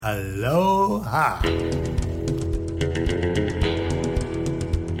Aloha.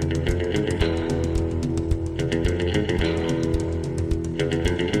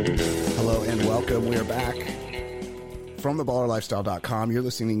 Hello and welcome. We are back from the ballerlifestyle.com. You're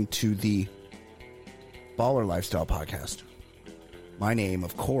listening to the Baller Lifestyle Podcast. My name,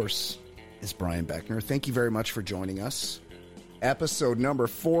 of course, is Brian Beckner. Thank you very much for joining us. Episode number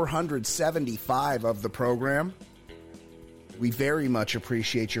 475 of the program. We very much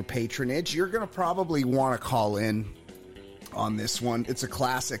appreciate your patronage. You're going to probably want to call in on this one. It's a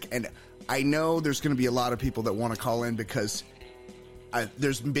classic, and I know there's going to be a lot of people that want to call in because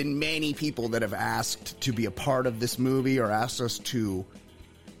there's been many people that have asked to be a part of this movie or asked us to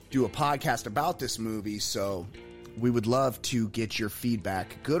do a podcast about this movie, so we would love to get your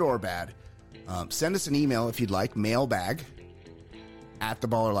feedback, good or bad. Send us an email if you'd like. Mailbag at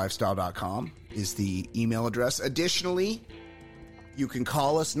theballerlifestyle.com is the email address. Additionally, you can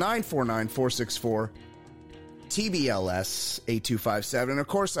call us 949-464-TBLS-8257. And, of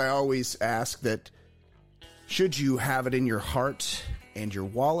course, I always ask that should you have it in your heart and your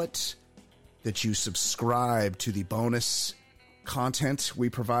wallet that you subscribe to the bonus content we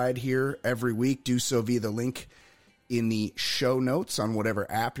provide here every week. Do so via the link in the show notes on whatever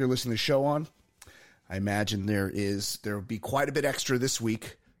app you're listening to the show on. I imagine there will be quite a bit extra this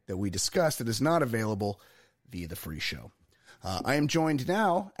week that we discussed that is not available via the free show. I am joined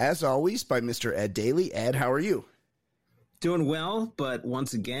now, as always, by Mr. Ed Daly. Ed, how are you? Doing well, but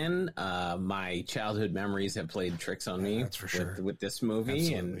once again, my childhood memories have played tricks on me. That's for sure. With this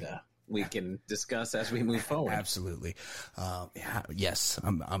movie, Absolutely. And we can discuss as we move forward. Absolutely. Yes,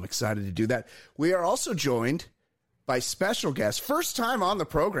 I'm excited to do that. We are also joined by special guests. First time on the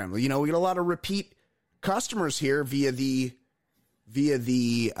program. You know, we get a lot of repeat customers here via the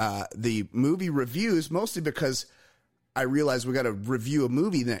movie reviews, mostly because I realized we got to review a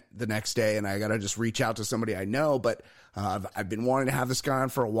movie the next day, and I got to just reach out to somebody I know. But I've been wanting to have this guy on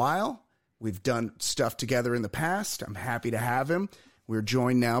for a while. We've done stuff together in the past. I'm happy to have him. We're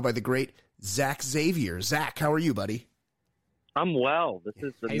joined now by the great Zach Xavier. Zach, how are you, buddy? I'm well. This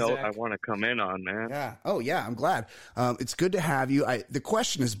is the note Zach. I want to come in on, man. Yeah. Oh, yeah. I'm glad. It's good to have you. The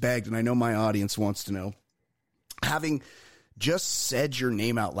question is begged, and I know my audience wants to know. Having just said your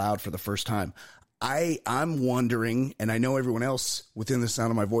name out loud for the first time, I'm wondering, and I know everyone else within the sound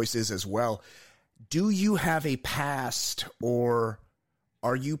of my voice is as well, do you have a past, or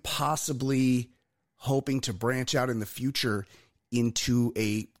are you possibly hoping to branch out in the future into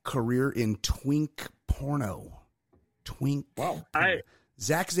a career in twink porno? Twink. Well,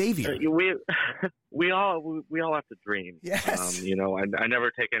 Zach Xavier. We all have to dream. Yes. I never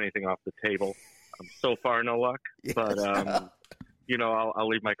take anything off the table. So far, no luck. Yes. But I'll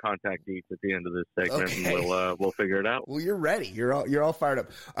leave my contact details at the end of this segment, Okay. and we'll figure it out. Well, you're ready. You're all fired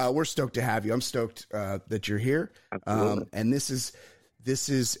up. We're stoked to have you. I'm stoked that you're here. Absolutely. And this is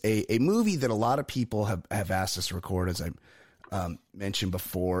a movie that a lot of people have asked us to record, as I mentioned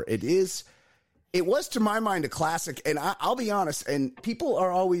before. It was, to my mind, a classic. And I'll be honest, and people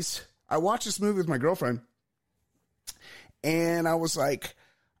are always, I watched this movie with my girlfriend, and I was like,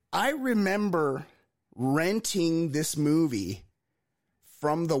 I remember renting this movie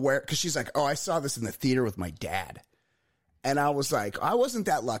from because she's like, oh, I saw this in the theater with my dad. And I was like, I wasn't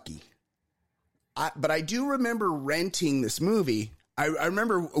that lucky. But I do remember renting this movie. I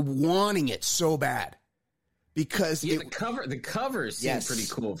remember wanting it so bad. Because the cover seemed pretty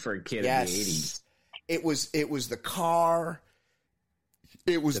cool for a kid in the 80s. It was the car.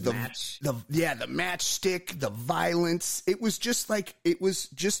 It was the matchstick, the violence. It was just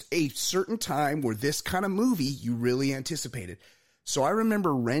a certain time where this kind of movie you really anticipated. So I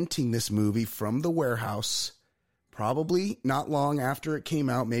remember renting this movie from the warehouse, probably not long after it came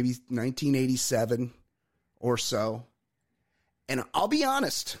out, maybe 1987 or so. And I'll be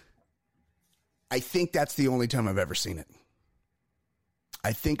honest, I think that's the only time I've ever seen it.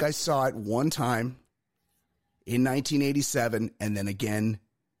 I think I saw it one time in 1987 and then again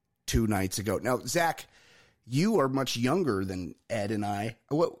 2 nights ago. Now, Zach, you are much younger than Ed and I.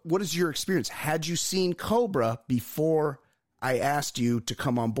 What is your experience? Had you seen Cobra before I asked you to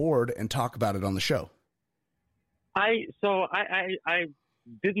come on board and talk about it on the show? I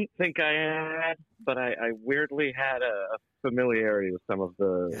didn't think I had, but I weirdly had a familiarity with some of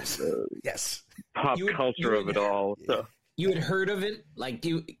the yes. pop culture of it all. So you had heard of it,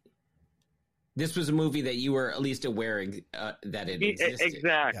 this was a movie that you were at least aware that it existed.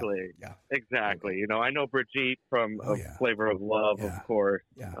 Exactly. Yeah. Exactly. I know Brigitte from Flavor of Love, Yeah. of course.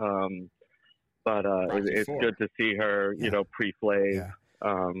 Yeah. But it's good to see her, pre-Flav.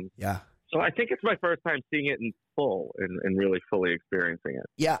 Yeah. So I think it's my first time seeing it in full and really fully experiencing it.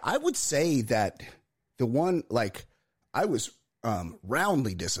 Yeah, I would say that the one, like, I was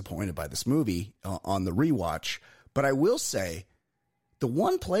roundly disappointed by this movie on the rewatch, but I will say the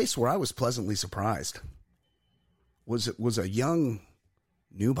one place where I was pleasantly surprised was a young,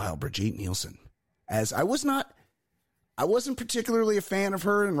 nubile Brigitte Nielsen. As I wasn't particularly a fan of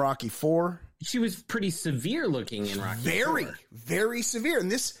her in Rocky IV. She was pretty severe looking in Rocky Very, IV. very severe. And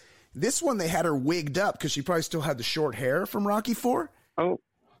this one, they had her wigged up because she probably still had the short hair from Rocky IV. Oh,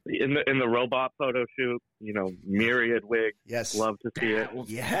 in the robot photo shoot, myriad wigs. Yes. Love to see it.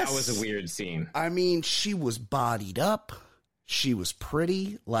 Yes. That was a weird scene. I mean, she was bodied up. She was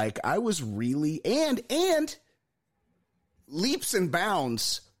pretty. Like, I was really, and leaps and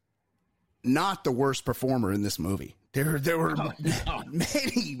bounds, not the worst performer in this movie. There were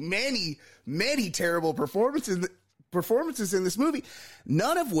many terrible performances in this movie,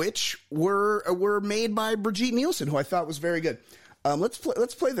 none of which were made by Brigitte Nielsen, who I thought was very good. Let's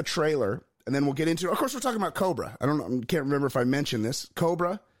play the trailer, and then we'll get into it. Of course, we're talking about Cobra. I can't remember if I mentioned this.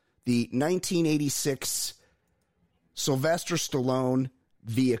 Cobra, the 1986 Sylvester Stallone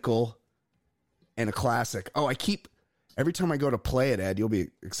vehicle, and a classic. Oh, every time I go to play it, Ed, you'll be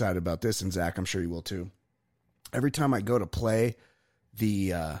excited about this, and Zach, I'm sure you will too. Every time I go to play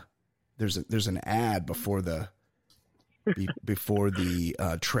there's an ad before the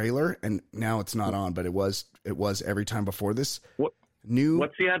trailer, and now it's not on, but it was every time before this. What's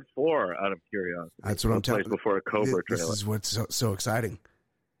the ad for, out of curiosity? That's what I'm telling you. Before a Cobra trailer. This is what's so exciting.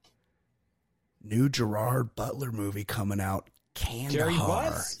 New Gerard Butler movie coming out. Kandahar. Jerry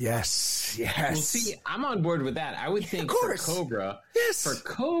Butts? Yes. Well, see, I'm on board with that. I would think for Cobra. Yes. For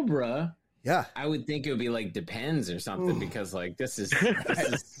Cobra. Yeah. I would think it would be like Depends or something, because like this is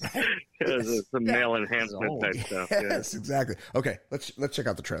It's some male enhancement type stuff. Yes, exactly. Okay, let's check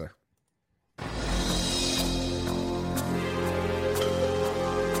out the trailer.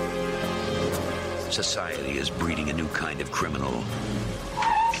 Society is breeding a new kind of criminal.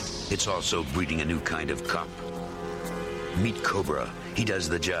 It's also breeding a new kind of cop. Meet Cobra. He does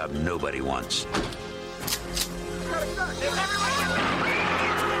the job nobody wants.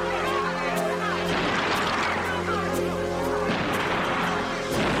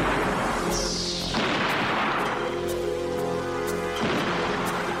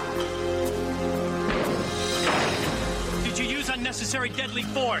 Did you use unnecessary deadly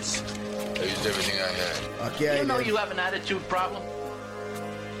force? I used everything I had. Okay, You know you have an attitude problem?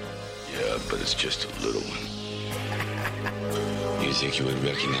 Yeah, but it's just a little one. You think you would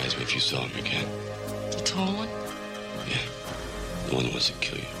recognize me if you saw him again? The tall one? Yeah. The one that wants to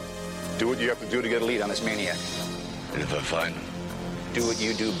kill you. Do what you have to do to get a lead on this maniac. And if I find him, Do what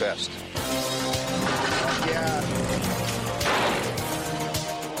you do best. Yeah.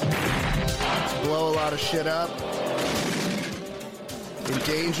 Blow a lot of shit up.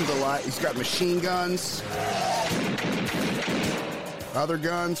 Endanger the life. He's got machine guns. Other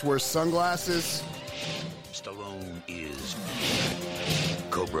guns. Wears sunglasses. Stallone is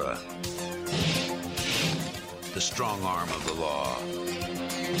Cobra, the strong arm of the law.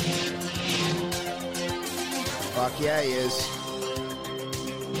 Fuck yeah, he is.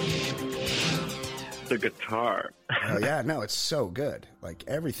 The guitar. Oh yeah, no, it's so good. Like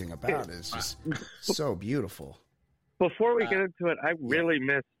everything about it is just so beautiful. Before we get into it, I really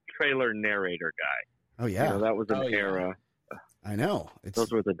miss trailer narrator guy. Oh yeah, That was an era. I know.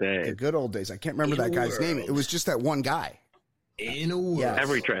 Those were the days. The good old days. I can't remember that guy's name. It was just that one guy. in a world. Yes.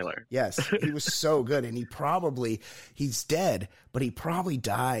 Every trailer. Yes, he was so good, and he's dead, but he probably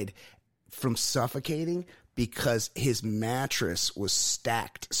died from suffocating because his mattress was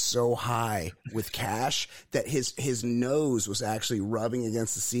stacked so high with cash that his nose was actually rubbing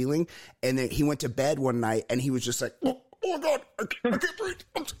against the ceiling, and then he went to bed one night and he was just like, oh my God, I can't breathe.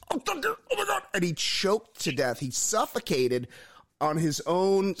 I'm stuck here. Oh my God. And he choked to death. He suffocated on his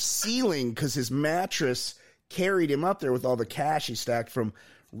own ceiling because his mattress carried him up there with all the cash he stacked from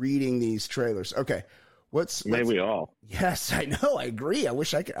reading these trailers. Okay. May we all. Yes, I know. I agree. I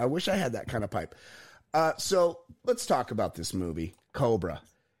wish I had that kind of pipe. So let's talk about this movie, Cobra.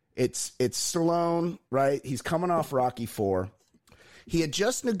 It's Stallone, right? He's coming off Rocky IV. He had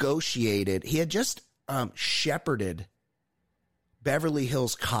just shepherded Beverly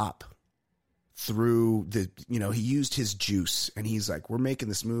Hills Cop through he used his juice, and he's like, we're making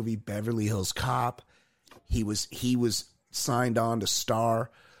this movie, Beverly Hills Cop. He was signed on to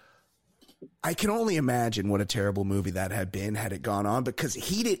star. I can only imagine what a terrible movie that had been had it gone on, because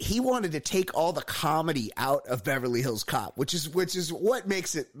he wanted to take all the comedy out of Beverly Hills Cop, which is what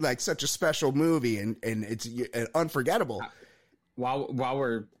makes it like such a special movie and it's unforgettable. while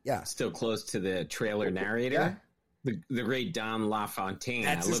we're still close to the trailer narrator, the great Don LaFontaine.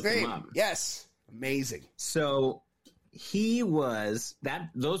 That's his name. Him up. Yes, amazing. So he was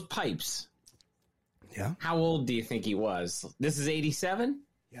those pipes. Yeah. How old do you think he was? This is 87?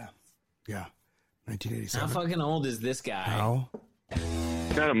 Yeah. 1987. How fucking old is this guy? How?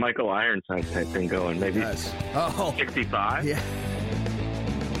 Got a Michael Ironside type thing going. Maybe 65? Yeah.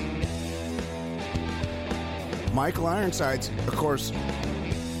 Michael Ironsides, of course.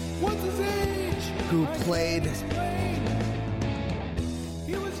 What's his age? Who played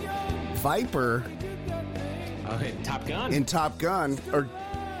Viper. In Top Gun. In Top Gun. Or,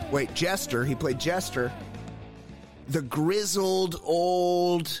 wait, Jester. He played Jester. The grizzled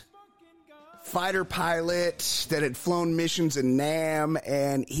old fighter pilot that had flown missions in Nam,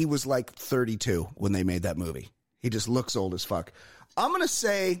 and he was like 32 when they made that movie. He just looks old as fuck. I'm going to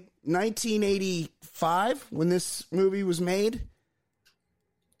say 1985 when this movie was made.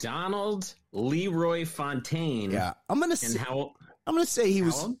 Donald Leroy Fontaine. Yeah, I'm going to say he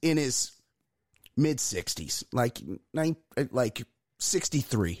was in his mid 60s, like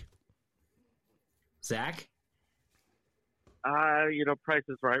 63. Zach? Price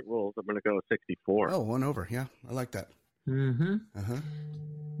is Right rules. I'm going to go with 64. Oh, one over. Yeah, I like that. Mm-hmm. Uh-huh.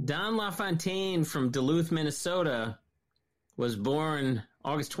 Don LaFontaine from Duluth, Minnesota, was born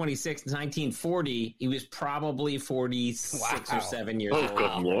August 26, 1940. He was probably 46 or 7 years old. Oh,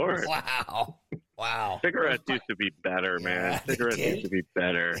 good Lord. Wow. Cigarettes used to be better, man. Cigarettes used to be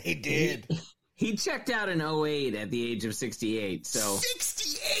better. They did. He checked out in 08 at the age of 68. So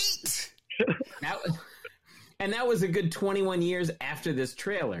 68? And that was a good 21 years after this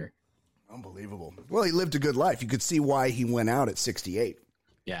trailer. Unbelievable. Well, he lived a good life. You could see why he went out at 68.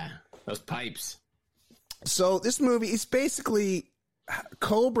 Yeah, those pipes. So this movie is basically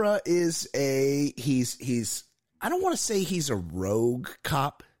Cobra is he's I don't want to say he's a rogue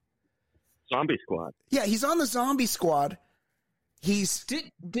cop. Zombie Squad. Yeah, he's on the zombie squad. Did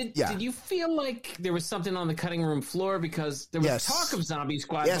you feel like there was something on the cutting room floor because there was talk of Zombie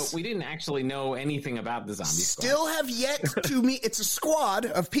Squad, but we didn't actually know anything about the Zombie Squad. Still have yet to meet. It's a squad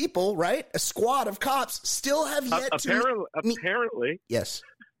of people, right? A squad of cops. Still have yet to meet. Apparently, yes.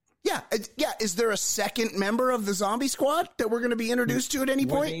 Yeah. Is there a second member of the Zombie Squad that we're going to be introduced to at any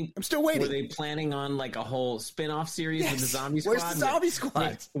point? I'm still waiting. Were they planning on like a whole spin-off series with the Zombie Squad? Where's the Zombie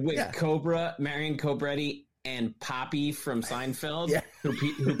Squad? With Cobra, Marion Cobretti, and Poppy from Seinfeld, who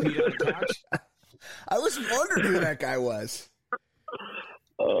peed on the couch. I was wondering who that guy was.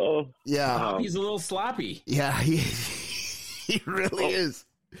 Oh, yeah. He's a little sloppy. Yeah, he really is.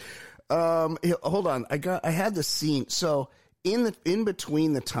 Hold on, I had the scene. So in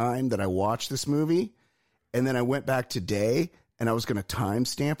between the time that I watched this movie, and then I went back today, and I was going to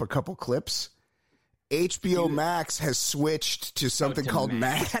timestamp a couple clips. HBO Max has switched to something called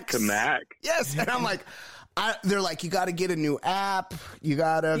Max. To Mac. Yes, and I'm like. They're like, you got to get a new app. You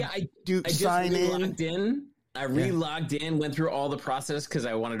got to sign in. I re-logged in, went through all the process because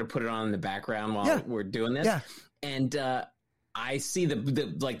I wanted to put it on in the background while we're doing this. Yeah. And I see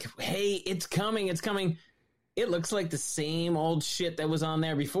the like, hey, it's coming. It looks like the same old shit that was on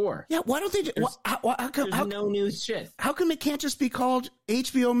there before. Yeah, why don't they? There's no new shit. How come it can't just be called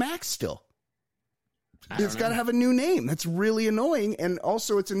HBO Max still? It's got to have a new name. That's really annoying. And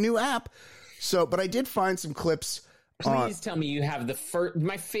also, it's a new app. So, but I did find some clips. Please tell me you have the first.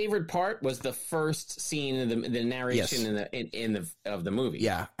 My favorite part was the first scene of the narration of the movie.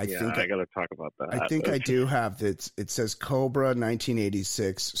 Yeah, I think I got to talk about that. I think I do have that. It says Cobra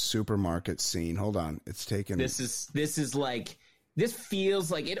 1986 supermarket scene. Hold on, it's taken. This is like this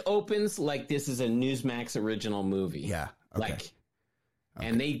feels like it opens like this is a Newsmax original movie. Yeah, okay.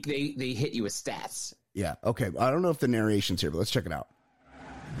 And they hit you with stats. Yeah, okay. I don't know if the narration's here, but let's check it out.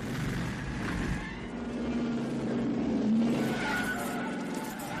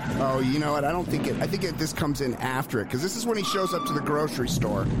 Oh, you know what? I think this comes in after it because this is when he shows up to the grocery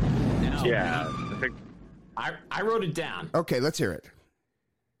store. No, yeah. I wrote it down. Okay, let's hear it.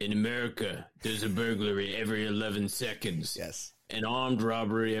 In America, there's a burglary every 11 seconds. Yes. An armed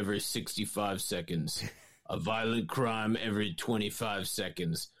robbery every 65 seconds. A violent crime every 25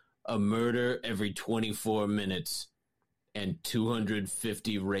 seconds. A murder every 24 minutes. And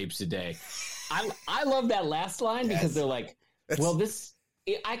 250 rapes a day. I love that last line because they're like, well,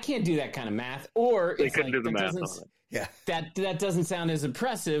 I can't do that kind of math. Or they couldn't do the math on it. Yeah, that doesn't sound as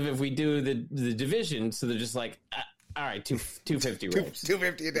impressive if we do the division. So they're just like, all right, 250 rapes,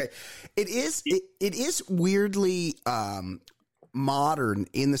 250 a day. It is weirdly modern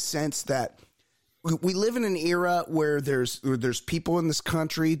in the sense that we live in an era where there's people in this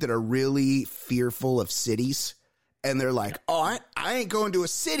country that are really fearful of cities And they're like, oh, I ain't going to a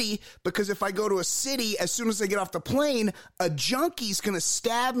city because if I go to a city, as soon as I get off the plane, a junkie's going to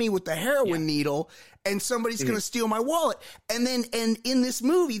stab me with the heroin needle and somebody's going to steal my wallet. And in this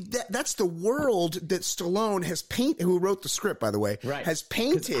movie, that's the world that Stallone has painted, who wrote the script, by the way, has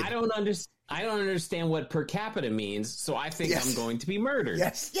painted. I don't understand what per capita means, so I think I'm going to be murdered.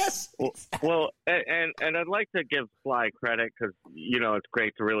 Yes. Well, and I'd like to give Sly credit because, it's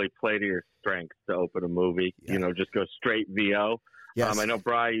great to really play to your strengths to open a movie. Yeah. Just go straight VO. Yes. I know,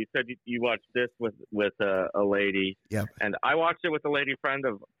 Brian, you said you watched this with a lady. Yep. And I watched it with a lady friend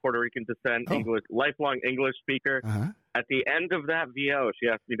of Puerto Rican descent, English, lifelong English speaker. Uh-huh. At the end of that VO, she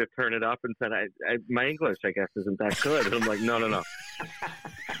asked me to turn it up and said, my English, I guess, isn't that good. And I'm like, no.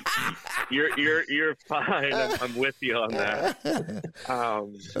 You're fine. I'm with you on that.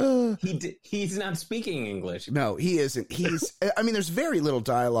 He's not speaking English. No, he isn't. There's very little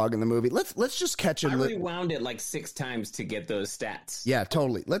dialogue in the movie. Let's just catch him. I rewound it like 6 times to get those stats. Yeah,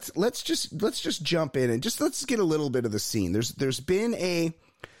 totally. Let's just jump in and let's get a little bit of the scene. There's been a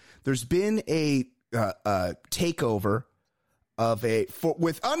takeover of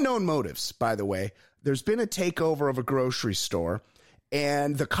with unknown motives, by the way. There's been a takeover of a grocery store.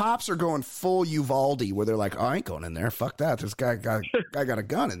 And the cops are going full Uvalde, where they're like, oh, I ain't going in there. Fuck that. This guy got a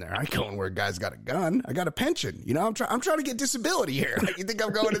gun in there. I ain't going where a guy's got a gun. I got a pension. I'm trying to get disability here. Like, you think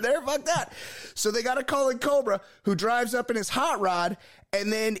I'm going in there? Fuck that. So they got to call in Cobra, who drives up in his hot rod. And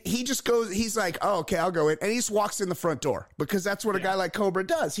then he just goes, he's like, oh, okay, I'll go in. And he just walks in the front door because that's what a guy like Cobra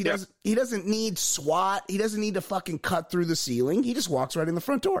does. He doesn't need SWAT. He doesn't need to fucking cut through the ceiling. He just walks right in the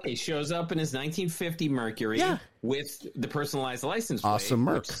front door. He shows up in his 1950 Mercury with the personalized license plate. Awesome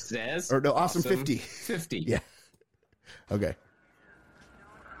Merc. Which says, Awesome 50. 50. Yeah. Okay.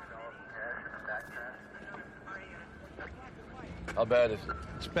 How bad is it?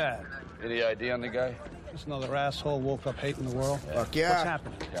 It's bad. Any ID on the guy? Just another asshole woke up hating the world. Fuck yeah. What's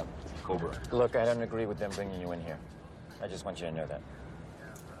happening? Yeah, Cobra. Look, I don't agree with them bringing you in here. I just want you to know that.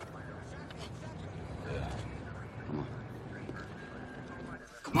 Yeah.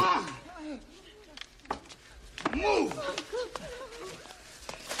 Come on. Move.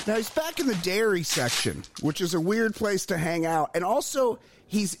 Now he's back in the dairy section, which is a weird place to hang out. And also,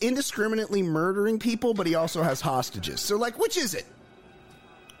 he's indiscriminately murdering people, but he also has hostages. So, which is it?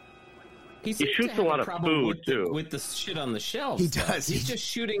 He shoots a lot of food, too. With the shit on the shelves. He does. He's just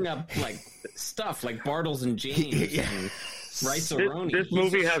shooting up, stuff like Bartles and James and Rice-A-Roni. This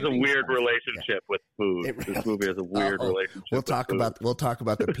movie has a weird relationship with food. This movie has a weird relationship We'll talk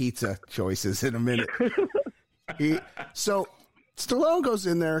about the pizza choices in a minute. So Stallone goes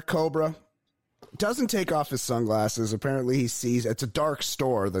in there, Cobra, doesn't take off his sunglasses. Apparently he sees it's a dark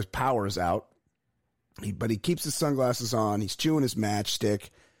store. The power's out. But he keeps his sunglasses on. He's chewing his matchstick.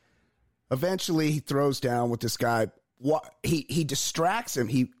 Eventually, he throws down with this guy. He distracts him.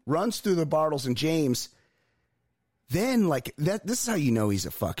 He runs through the Bartles and James. Then, this is how you know he's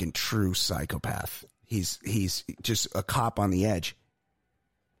a fucking true psychopath. He's just a cop on the edge.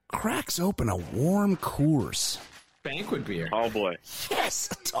 Cracks open a warm Coors. Banquet beer. Oh, boy. Yes.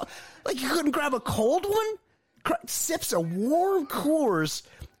 You couldn't grab a cold one? Sips a warm Coors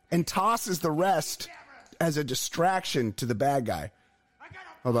and tosses the rest as a distraction to the bad guy.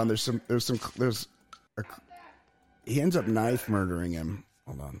 Hold on, he ends up knife murdering him.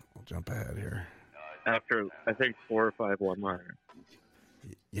 Hold on, I'll jump ahead here. After, I think, 4 or 5 one-liners.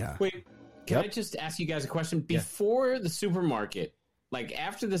 Yeah. Wait, can I just ask you guys a question? Before the supermarket,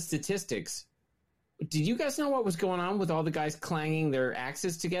 after the statistics, did you guys know what was going on with all the guys clanging their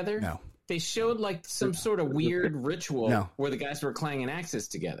axes together? No. They showed some sort of weird ritual where the guys were clanging axes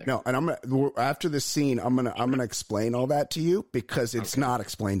together. No, and after this scene, I'm gonna explain all that to you because it's not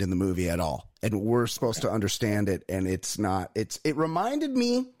explained in the movie at all, and we're supposed to understand it, and it's not. It reminded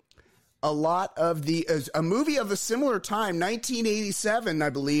me a lot of a movie of a similar time, 1987,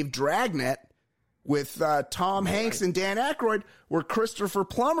 I believe, Dragnet, with Tom Hanks and Dan Aykroyd, where Christopher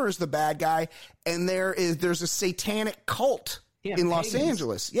Plummer is the bad guy, and there's a satanic cult. In Los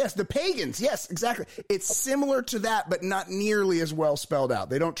Angeles. Yes, the pagans. Yes, exactly. It's similar to that, but not nearly as well spelled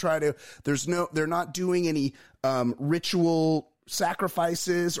out. They don't try to, they're not doing any ritual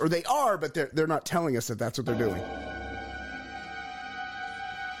sacrifices, or they are, but they're not telling us that that's what they're doing.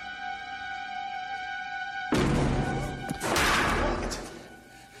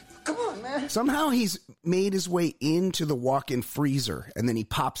 Come on, man. Somehow he's made his way into the walk-in freezer, and then he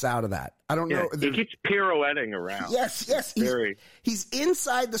pops out of that. I don't know. He keeps pirouetting around. Yes. He's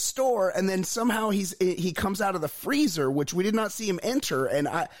inside the store, and then somehow he comes out of the freezer, which we did not see him enter. And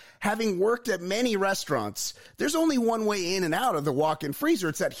having worked at many restaurants, there's only one way in and out of the walk-in freezer.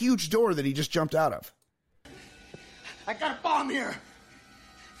 It's that huge door that he just jumped out of. I got a bomb here.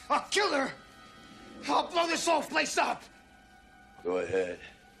 I'll kill her. I'll blow this whole place up. Go ahead.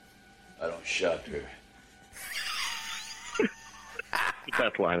 I don't shock her.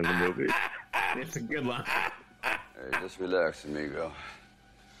 Best line in the movie. It's a good line. Hey, just relax, amigo.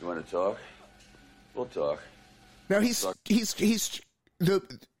 You want to talk? We'll talk. Now he's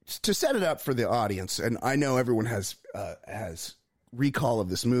to set it up for the audience, and I know everyone has recall of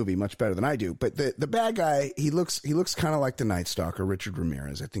this movie much better than I do, but the bad guy, he looks kind of like the Night Stalker, Richard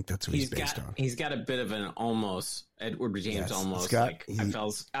Ramirez. I think that's who he's based on. He's got a bit of an almost Edward James, yes, almost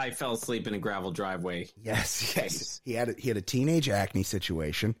I fell asleep in a gravel driveway. Yes. He had a teenage acne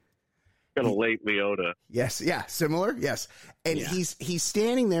situation. Got a late Leota. Yes, yeah, similar. Yes, and he's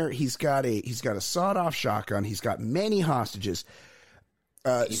standing there. He's got a sawed off shotgun. He's got many hostages.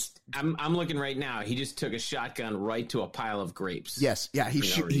 I'm looking right now. He just took a shotgun right to a pile of grapes. Yes, yeah. He's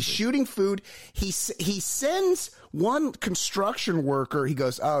shooting food. He sends one construction worker. He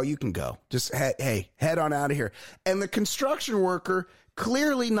goes, "Oh, you can go. Just head on out of here." And the construction worker,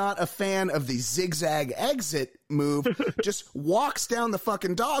 clearly not a fan of the zigzag exit move, just walks down the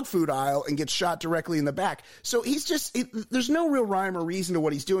fucking dog food aisle and gets shot directly in the back. So there's no real rhyme or reason to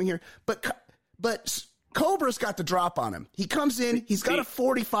what he's doing here. But Cobra's got the drop on him. He comes in. He's got a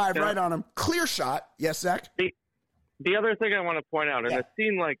 45 right on him. Clear shot. Yes, Zach? The other thing I want to point out, in a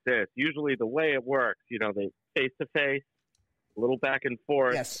scene like this, usually the way it works, they face-to-face, a little back and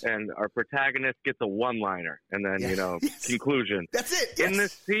forth, and our protagonist gets a one-liner, and then, conclusion. That's it. Yes. In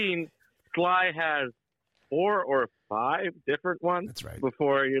this scene, Sly has 4 or 5 different ones. That's right.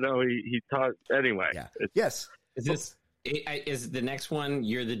 Before, he taught. Anyway. Yeah. Yes. Is the next one,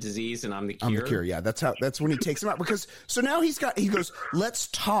 you're the disease and I'm the cure? I'm the cure, yeah. That's when he takes him out. So now he goes, let's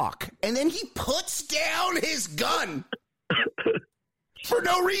talk. And then he puts down his gun for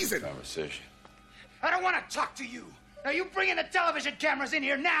no reason. Conversation. I don't want to talk to you. Now you bring in the television cameras in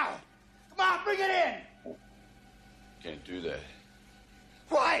here now. Come on, bring it in. Can't do that.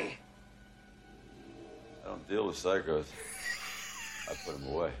 Why? I don't deal with psychos. I put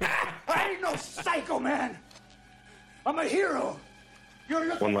them away. I ain't no psycho, man. I'm a hero.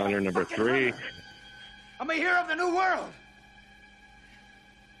 You're one-liner number 3. I'm a hero of the new world.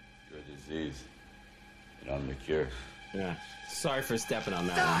 You're a disease, and I'm the cure. Yeah. Sorry for stepping on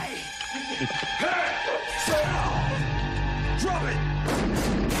that Die. Drop it.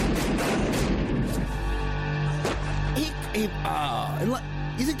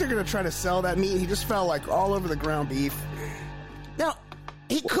 You think they're going to try to sell that meat? He just fell like all over the ground beef. Now,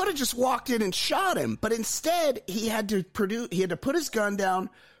 he could have just walked in and shot him, but instead he had to put his gun down,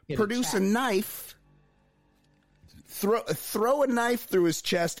 produce a knife, throw a knife through his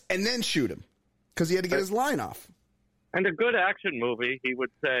chest, and then shoot him because he had to get his line off. And a good action movie, he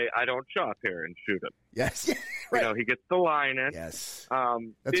would say, "I don't shop here," and shoot him. Yes, right. He gets the line in. Yes,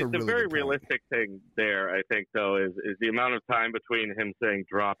 that's the really very realistic thing there. I think though is the amount of time between him saying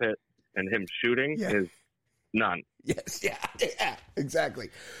 "drop it" and him shooting is none. Yes, yeah,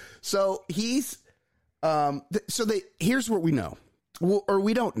 exactly. So he's here's what we know, or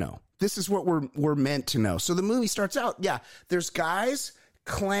we don't know. This is what we're meant to know. So the movie starts out, there's guys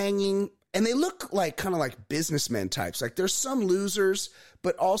clanging, and they look like kind of like businessmen types. Like there's some losers,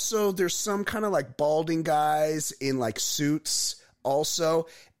 but also there's some kind of like balding guys in like suits also.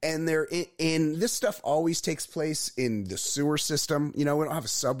 And they're in this stuff always takes place in the sewer system. We don't have a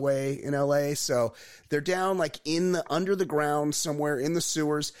subway in LA. So they're down like under the ground somewhere in the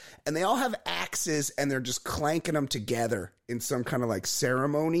sewers, and they all have axes and they're just clanking them together in some kind of like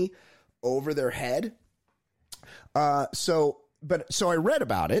ceremony over their head. So I read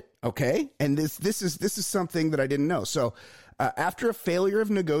about it. Okay. And this is something that I didn't know. So, after a failure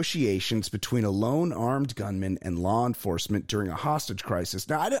of negotiations between a lone armed gunman and law enforcement during a hostage crisis.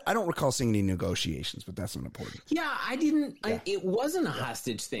 Now, I don't recall seeing any negotiations, but that's not important. Yeah, I didn't. Yeah. It wasn't a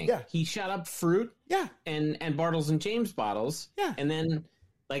hostage thing. Yeah. He shot up fruit. Yeah. And Bartles and James bottles. Yeah. And then,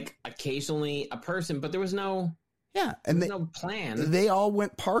 like, occasionally a person, but there was no. Yeah, and no plan. They all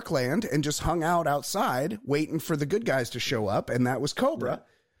went parkland and just hung out outside waiting for the good guys to show up, and that was Cobra. Yeah.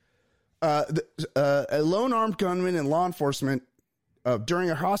 A lone armed gunman and law enforcement during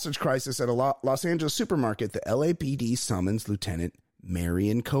a hostage crisis at a Los Angeles supermarket. The LAPD summons Lieutenant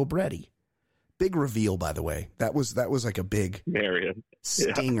Marion Cobretti. Big reveal, by the way. That was like a big Marion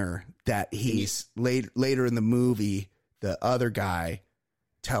stinger that he's later in the movie. The other guy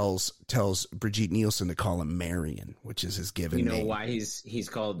tells Brigitte Nielsen to call him Marion, which is his given name. You know why he's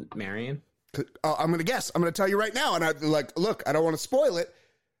called Marion? I'm going to guess. I'm going to tell you right now. And look, I don't want to spoil it,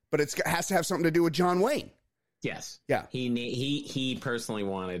 but it has to have something to do with John Wayne. Yes. Yeah. He personally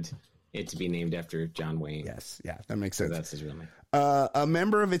wanted it to be named after John Wayne. Yes, yeah, that makes sense. So that's his real name. A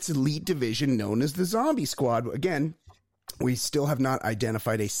member of its elite division known as the Zombie Squad. Again, we still have not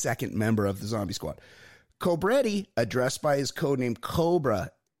identified a second member of the Zombie Squad. Cobretti, addressed by his codename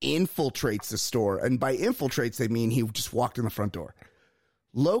Cobra, infiltrates the store. And by infiltrates, they mean he just walked in the front door.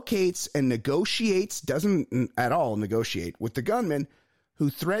 Locates and negotiates, doesn't at all negotiate, with the gunman, who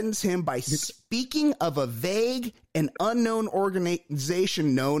threatens him by speaking of a vague and unknown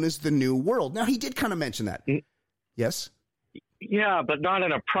organization known as the New World. Now, he did kind of mention that. Yes? Yeah, but not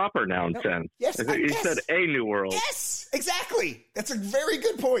in a proper noun sense. Yes, he said a new world. Yes, exactly. That's a very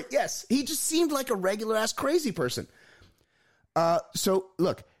good point. Yes, he just seemed like a regular-ass crazy person. So,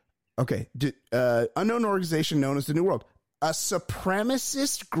 look, okay, unknown organization known as the New World. A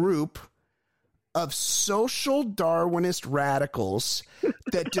supremacist group of social Darwinist radicals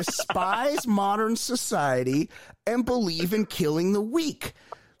that despise modern society and believe in killing the weak,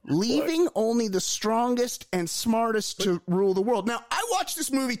 leaving only the strongest and smartest to rule the world. Now, I watched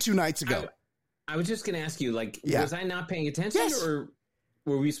this movie 2 nights ago. I was just going to ask you, was I not paying attention, or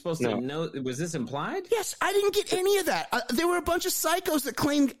were we supposed to know? Was this implied? Yes, I didn't get any of that. There were a bunch of psychos that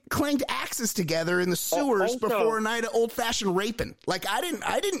clanged axes together in the sewers before a night of old-fashioned raping. Like, I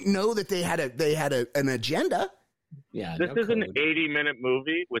didn't know that they had an agenda. Yeah, this is an 80-minute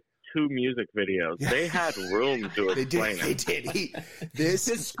movie with 2 music videos. They had room to explain it. They did. This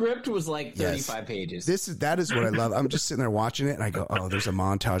script was like 35 pages. That is what I love. I'm just sitting there watching it, and I go, "Oh, there's a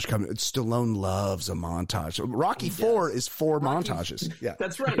montage coming." Stallone loves a montage. Rocky IV is 4 montages. Yeah,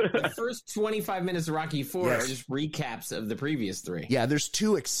 that's right. The first 25 minutes of Rocky IV are just recaps of the previous 3. Yeah, there's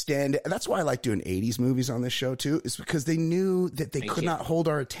 2 extended. That's why I like doing 80s movies on this show too. Is because they knew that they could not hold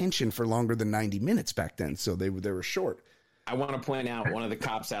our attention for longer than 90 minutes back then, so they were short. I want to point out one of the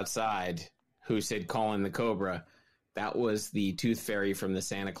cops outside who said, "Call in the Cobra." That was the Tooth Fairy from the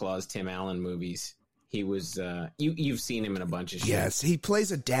Santa Claus Tim Allen movies. He was, you've seen him in a bunch of shit. Yes, he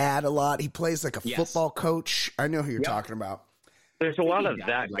plays a dad a lot. He plays like a football coach. I know who you're talking about. There's a lot of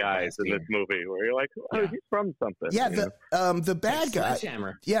that guys in this movie where you're like, oh, he's from something. Yeah, the bad guy.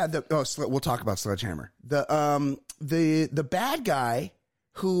 Sledgehammer. Yeah, we'll talk about Sledgehammer. The bad guy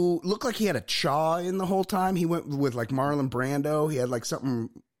who looked like he had a chaw in the whole time. He went with like Marlon Brando. He had like something,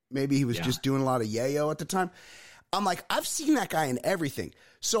 maybe he was just doing a lot of yayo at the time. I'm like, I've seen that guy in everything.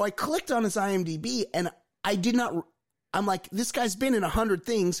 So I clicked on his IMDb and I'm like, this guy's been in 100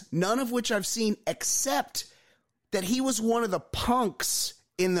 things, none of which I've seen except that he was one of the punks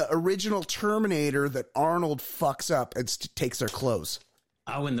in the original Terminator that Arnold fucks up and takes their clothes.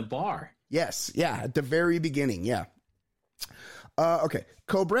 Oh, in the bar. Yes. Yeah. At the very beginning. Yeah. Okay.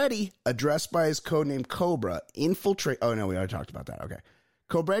 Cobretti, addressed by his codename Cobra, infiltrate. Oh, no, we already talked about that. Okay.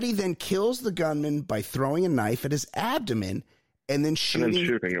 Cobretti then kills the gunman by throwing a knife at his abdomen and then shooting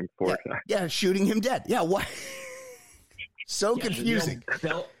him for shooting him dead. Yeah. What? So confusing.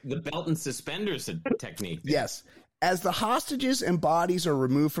 The belt and suspenders technique. Yes. As the hostages and bodies are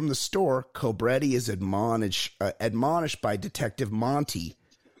removed from the store, Cobretti is admonished by Detective Monty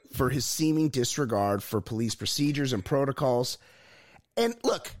for his seeming disregard for police procedures and protocols. And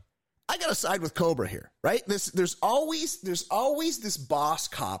look, I got to side with Cobra here, right? There's always this boss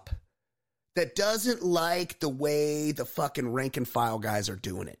cop that doesn't like the way the fucking rank and file guys are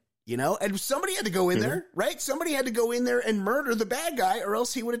doing it, you know? And somebody had to go in there, right? Somebody had to go in there and murder the bad guy, or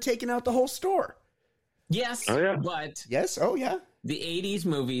else he would have taken out the whole store. Yes, but yes, oh yeah. The 80s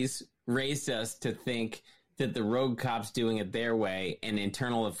movies raised us to think that the rogue cops doing it their way and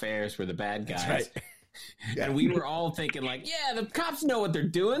internal affairs were the bad guys. That's right. Yeah. And we were all thinking like, yeah, the cops know what they're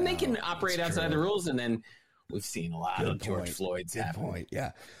doing. They can operate outside the rules. And then we've seen a lot of George Floyd's happen. Good point.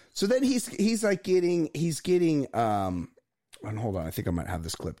 Yeah. So then he's getting and hold on, I think I might have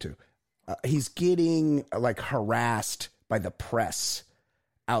this clip too. He's getting like harassed by the press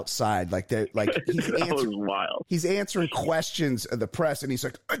outside, he's answering questions of the press, and he's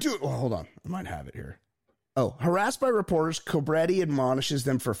like, hold on, I might have it here. Oh, harassed by reporters, Cobretti admonishes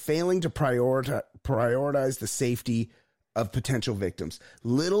them for failing to prioritize the safety of potential victims.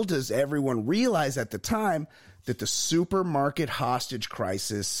 Little does everyone realize at the time that the supermarket hostage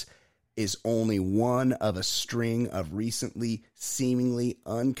crisis is only one of a string of recently seemingly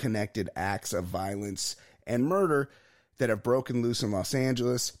unconnected acts of violence and murder that have broken loose in Los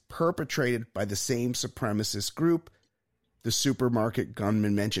Angeles, perpetrated by the same supremacist group the supermarket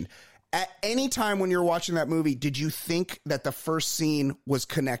gunman mentioned. At any time when you're watching that movie, did you think that the first scene was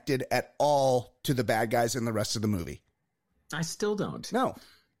connected at all to the bad guys in the rest of the movie? I still don't. No.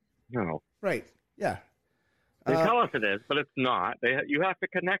 Right. Yeah. They tell us it is, but it's not. You have to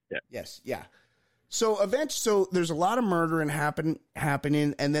connect it. Yes. Yeah. So there's a lot of murder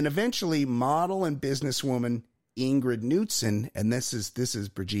happening, and then eventually model and businesswoman Ingrid Knudsen, and this is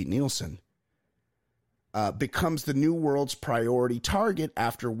Brigitte Nielsen, becomes the New World's priority target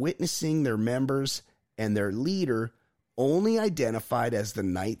after witnessing their members and their leader only identified as the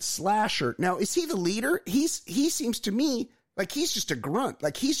night slasher. Now, is he the leader? He seems to me like he's just a grunt,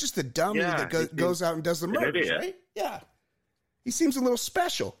 like he's just the dummy that goes out and does the murders, right? Yeah, he seems a little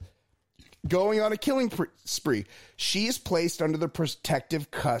special. Going on a killing spree, she is placed under the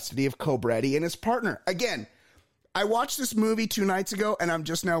protective custody of Cobretti and his partner. Again, I watched this movie 2 nights ago, and I'm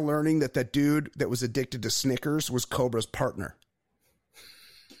just now learning that dude that was addicted to Snickers was Cobra's partner.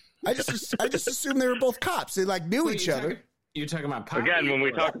 I just assumed they were both cops. They knew each other. You're talking about Poppy? Again, when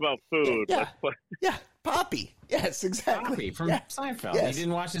we talk about food. Yeah, Poppy. Yes, exactly. Poppy from Seinfeld. Yes. He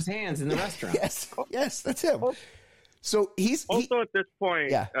didn't wash his hands in the restaurant. Yes, that's him. So he's also at this point,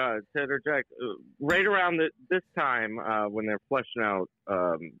 to interject, right around this time when they're fleshing out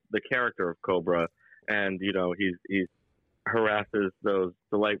the character of Cobra, and he harasses those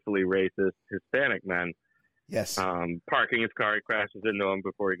delightfully racist Hispanic men. Yes. Parking his car, he crashes into him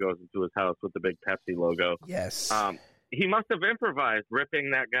before he goes into his house with the big Pepsi logo. Yes. He must have improvised ripping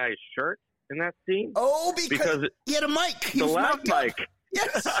that guy's shirt in that scene. Oh, because he had a mic. He was left mic.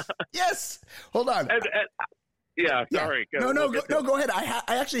 Yes. Yes. Hold on. Yeah, sorry. No, go ahead. I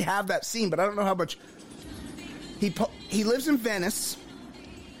actually have that scene, but I don't know how much. He lives in Venice.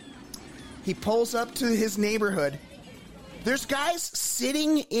 He pulls up to his neighborhood. There's guys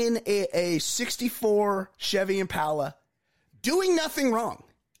sitting in a 64 Chevy Impala doing nothing wrong.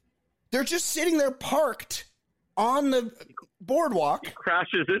 They're just sitting there parked on the boardwalk. He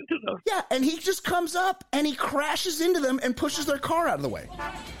crashes into them. Yeah, and he just comes up and he crashes into them and pushes their car out of the way.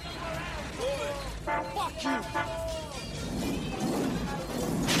 Fuck you!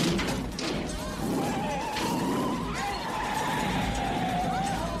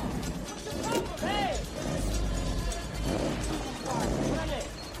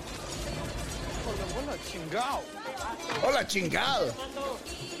 Hola, chingao.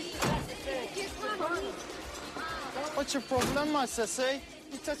 What's your problema, Sese?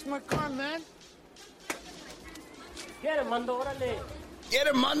 You touched my car, man. Get him, Mando. Get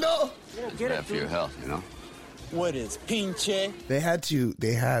him, Mando. Bad for your health, What is pinche? They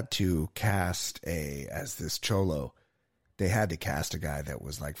had to cast as this cholo. They had to cast a guy that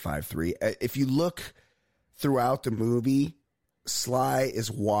was like 5'3". If you look throughout the movie, Sly is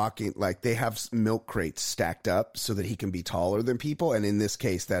walking like they have milk crates stacked up so that he can be taller than people, and in this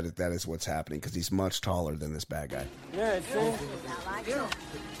case, that is what's happening because he's much taller than this bad guy. Yeah,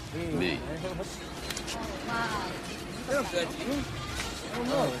 Me.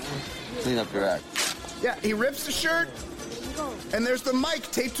 Clean up your act. Yeah, he rips the shirt, and there's the mic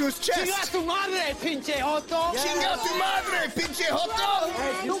taped to his chest. Chinga tu madre, pinche joto! Chinga tu madre, pinche joto!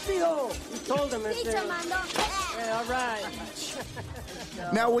 Hey, Lupido! You told him, yeah, all right.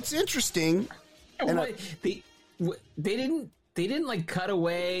 Now, what's interesting... They didn't like cut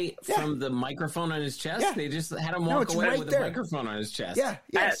away from the microphone on his chest. Yeah. They just had him walk away right with there. the microphone on his chest. Yeah,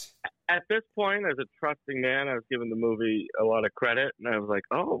 yes. At this point, as a trusting man, I was giving the movie a lot of credit, and I was like,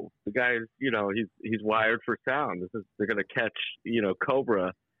 "Oh, the guy's, he's wired for sound. They're going to catch,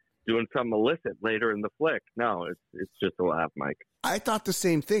 Cobra doing something illicit later in the flick." No, it's just a laugh mic. I thought the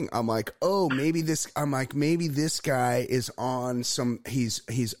same thing. I'm like, maybe this guy is on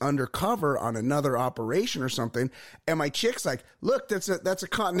he's undercover on another operation or something. And my chick's like, look, that's a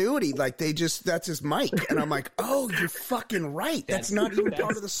continuity. Like that's his mic. And I'm like, oh, you're fucking right. That's not even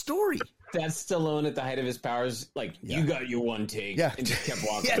part of the story. That's Stallone at the height of his powers. Like, you got your one take. Yeah. And just kept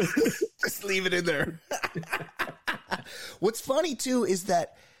walking. Yes. Just leave it in there. What's funny too is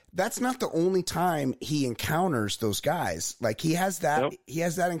that's not the only time he encounters those guys. Like he has that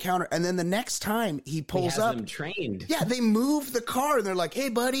encounter, and then the next time he pulls up, them trained. Yeah, they move the car, and they're like, "Hey,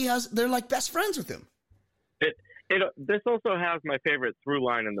 buddy," they're like best friends with him. This also has my favorite through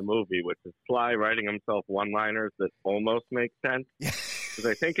line in the movie, which is Sly writing himself one-liners that almost make sense. Because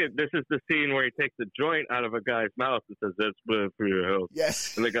I think this is the scene where he takes a joint out of a guy's mouth and says, "That's good for your health."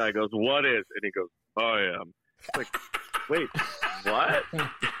 Yes, and the guy goes, "What is?" And he goes, "I am." It's like, wait, what?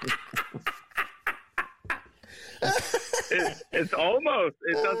 It's almost.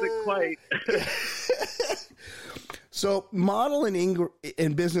 It doesn't quite. So, model and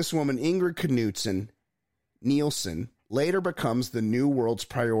businesswoman Ingrid Knudsen Nielsen later becomes the New World's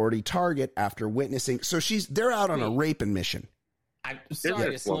priority target after witnessing. So they're out on a raping mission. I'm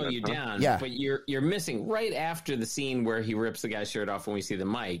sorry to slow you down, but you're missing right after the scene where he rips the guy's shirt off when we see the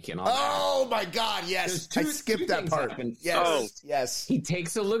mic and all that. Oh my God, yes. I skipped that part. Yes. Yes. He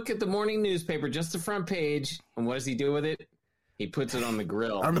takes a look at the morning newspaper, just the front page, and what does he do with it? He puts it on the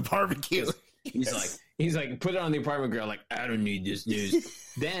grill. On the barbecue. He's like, put it on the apartment grill, like, I don't need this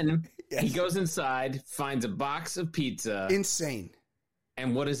news. Then he goes inside, finds a box of pizza. Insane.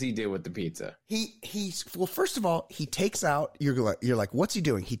 And what does he do with the pizza? Well, first of all, he takes out, you're like, what's he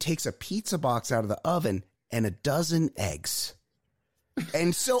doing? He takes a pizza box out of the oven and a dozen eggs.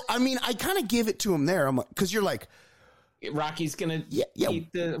 And so, I mean, I kind of give it to him there. I'm like, because you're like, Rocky's gonna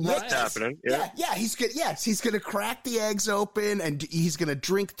eat the what's happening? Yeah, he's gonna crack the eggs open and he's gonna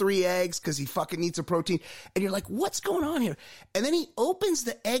drink 3 eggs because he fucking needs a protein. And you're like, what's going on here? And then he opens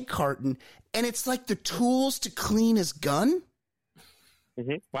the egg carton and it's like the tools to clean his gun.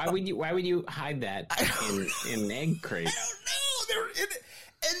 Mm-hmm. Why would you hide that in an egg crate? I don't know.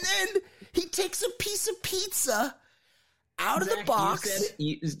 And then he takes a piece of pizza out of the box.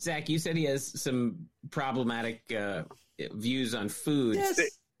 Zach, you said he has some problematic views on food. Yes.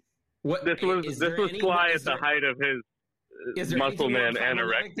 This was Sly at the height of his muscle man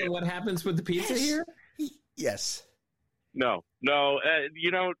anorexia. What happens with the pizza here? Yes. No.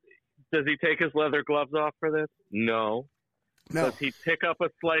 Does he take his leather gloves off for this? No. Does he pick up a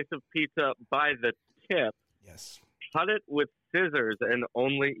slice of pizza by the tip? Yes. Cut it with scissors and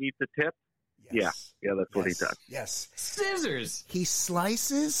only eat the tip? Yes. Yeah, that's what he does. Yes. Scissors. He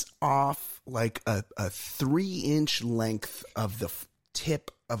slices off like a 3-inch length of the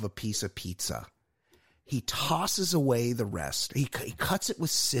tip of a piece of pizza. He tosses away the rest. He cuts it with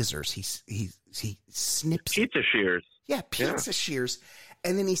scissors. He snips pizza shears. Yeah, pizza shears.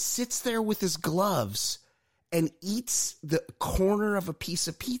 And then he sits there with his gloves and eats the corner of a piece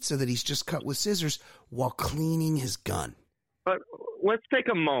of pizza that he's just cut with scissors while cleaning his gun. But let's take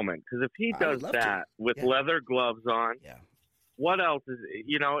a moment, because if he does that with leather gloves on, what else is,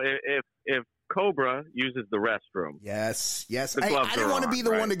 if Cobra uses the restroom. Yes. I didn't want to be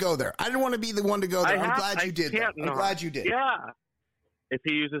the one to go there. I'm glad you did that. I'm glad you did. Yeah. If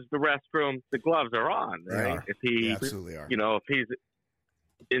he uses the restroom, the gloves are on, right? If he, they absolutely are. If he's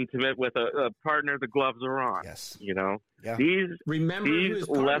intimate with a partner, the gloves are on. Yes. Yeah. These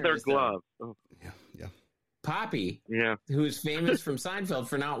leather gloves. Oh. Yeah. Poppy, who is famous from Seinfeld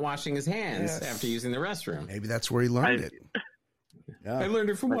for not washing his hands after using the restroom. Maybe that's where he learned it. Yeah. I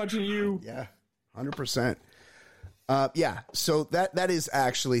learned it from watching you. Yeah, 100%. So that is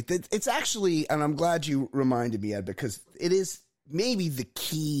actually, it's actually, and I'm glad you reminded me, Ed, because it is maybe the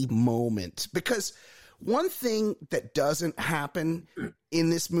key moment. Because one thing that doesn't happen in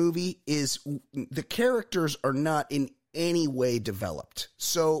this movie is the characters are not in any way developed.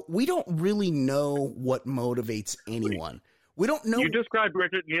 So we don't really know what motivates anyone. We don't know. You described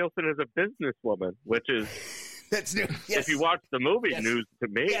Bridget Nielsen as a businesswoman, which is that's new. Yes. If you watch the movie, news to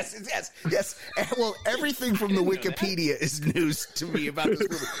me. Yes. Well, everything from the Wikipedia is news to me about this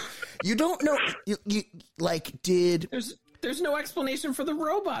movie. You don't know. You did. There's no explanation for the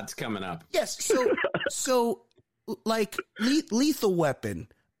robots coming up. Yes. So Lethal Weapon.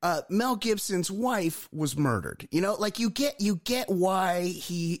 Mel Gibson's wife was murdered. You get why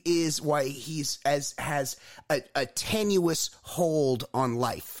he's has a tenuous hold on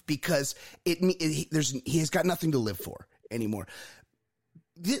life, because he has got nothing to live for anymore.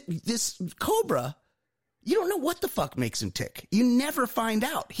 This Cobra, you don't know what the fuck makes him tick. You never find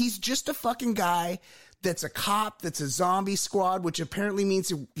out. He's just a fucking guy that's a cop, that's a zombie squad, which apparently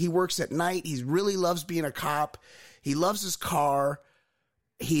means he works at night. He really loves being a cop. He loves his car.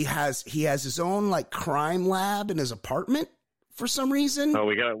 He has his own crime lab in his apartment for some reason.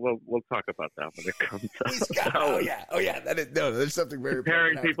 Oh, we'll talk about that when it comes up. There's something very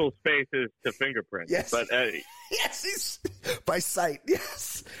comparing people's faces to fingerprints. Yes, but yes, by sight.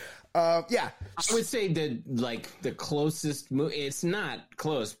 Yes, I would say that the closest movie. It's not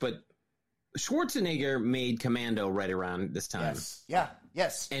close, but Schwarzenegger made Commando right around this time.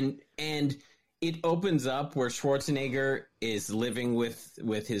 Yes. And it opens up where Schwarzenegger is living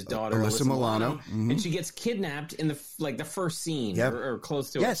with his daughter Alyssa Milano, and she gets kidnapped in the first scene or close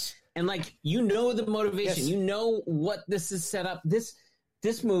to it. Yes, and the motivation, what this is set up. This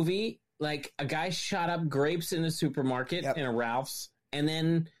movie, a guy shot up grapes in a supermarket in a Ralph's, and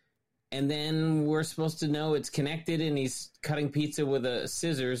then we're supposed to know it's connected, and he's cutting pizza with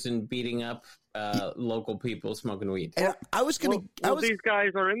scissors and beating up local people smoking weed. And these guys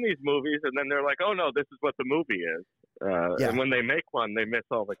are in these movies, and then they're like, "Oh no, this is what the movie is." And when they make one, they miss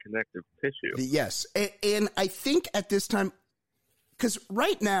all the connective tissue. Yes, and I think at this time, because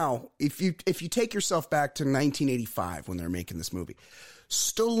right now, if you take yourself back to 1985 when they're making this movie,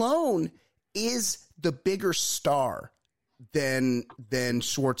 Stallone is the bigger star than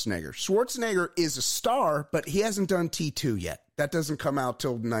Schwarzenegger. Schwarzenegger is a star, but he hasn't done T2 yet. That doesn't come out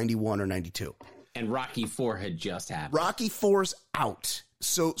till 91 or 92. And Rocky IV had just happened. Rocky IV's out.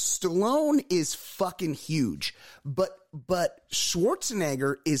 So Stallone is fucking huge, but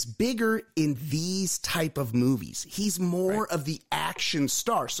Schwarzenegger is bigger in these type of movies. He's more of the action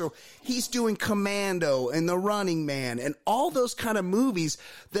star. So he's doing Commando and The Running Man and all those kind of movies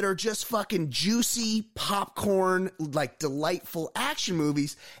that are just fucking juicy popcorn, like delightful action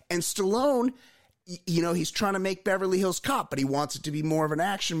movies. And Stallone, you know, he's trying to make Beverly Hills Cop, but he wants it to be more of an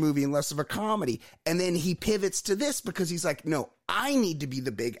action movie and less of a comedy. And then he pivots to this because he's like, no, I need to be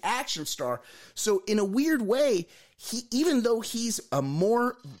the big action star. So in a weird way, he, even though he's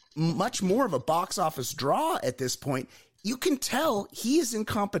much more of a box office draw at this point, you can tell he is in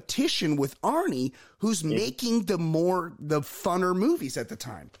competition with Arnie, who's making the funner movies at the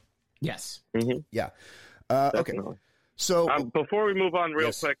time. Yes. Mm-hmm. Yeah. Okay. So before we move on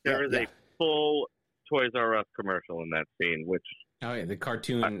real quick, there is a full Toys R Us commercial in that scene, which the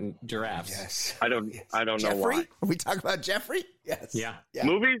cartoon giraffes. Yes. I don't know why. Are we talking about Jeffrey? Yes. Yeah.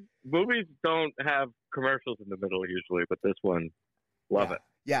 Movies don't have commercials in the middle usually, but this one, love it.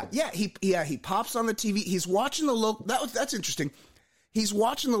 Yeah. He pops on the TV. He's watching the local. That's interesting. He's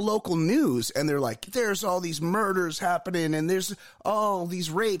watching the local news, and they're like, "There's all these murders happening, and there's all these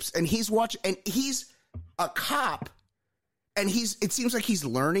rapes," and he's watching, and he's a cop. And it seems like he's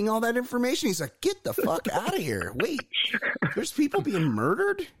learning all that information. He's like, get the fuck out of here. Wait, there's people being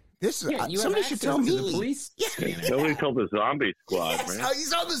murdered? Somebody should tell me. The police. Nobody told the zombie squad, man.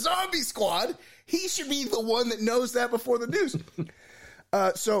 He's on the zombie squad. He should be the one that knows that before the news.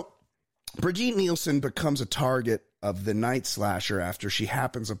 So Brigitte Nielsen becomes a target of the night slasher after she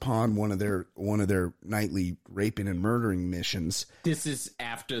happens upon one of their nightly raping and murdering missions. This is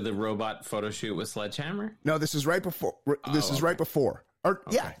after the robot photo shoot with Sledgehammer? No, this is right before. Right before.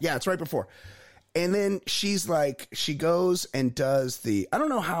 Yeah, it's right before. And then she's like, she goes and does I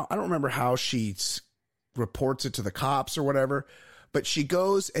don't remember how she reports it to the cops or whatever, but she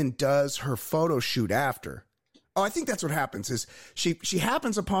goes and does her photo shoot after. Oh, I think that's what happens is she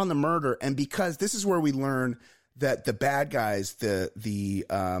happens upon the murder, and because this is where we learn that the bad guys, the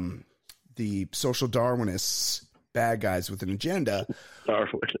social Darwinists, bad guys with an agenda,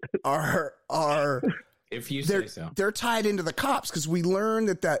 are if you say so, they're tied into the cops, because we learn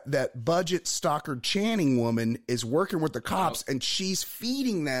that budget Stockard Channing woman is working with the cops, and she's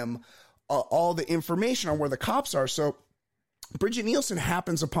feeding them all the information on where the cops are. So Brigitte Nielsen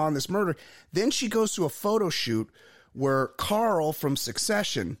happens upon this murder. Then she goes to a photo shoot where Carl from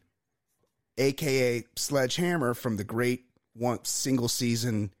Succession, a.k.a. Sledgehammer from the great single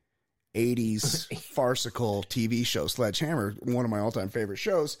season 80s farcical TV show Sledgehammer, one of my all-time favorite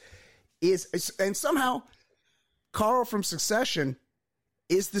shows, and somehow Carl from Succession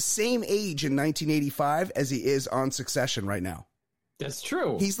is the same age in 1985 as he is on Succession right now. That's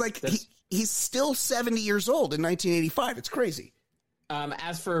true. He's like, he's still 70 years old in 1985. It's crazy.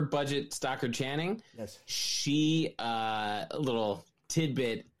 As for budget Stockard Channing, yes, she, a little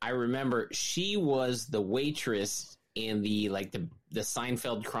tidbit, I remember she was the waitress in the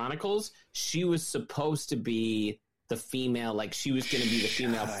Seinfeld Chronicles. She was supposed to be the female, like she was going to be the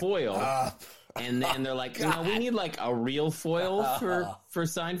female foil. And then they're like, no, we need like a real foil for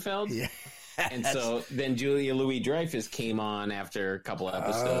Seinfeld. Yeah. And so then Julia Louis-Dreyfus came on after a couple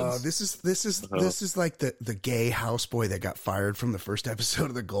episodes. This is like the gay houseboy that got fired from the first episode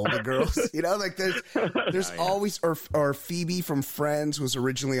of the Golden Girls. You know, like there's always, or Phoebe from Friends was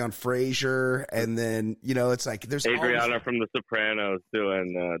originally on Frasier, and then it's like there's Adriana always, from The Sopranos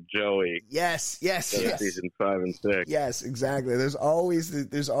doing Joey. Yes. Season 5 and 6. Yes, exactly. There's always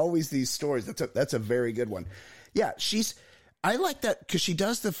these stories. That's a very good one. Yeah, I like that because she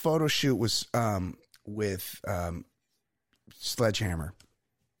does the photo shoot with Sledgehammer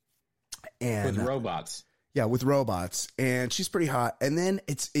and with robots. Yeah, with robots, and she's pretty hot. And then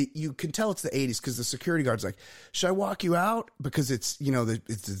you can tell it's the 80s because the security guard's like, "Should I walk you out?" Because it's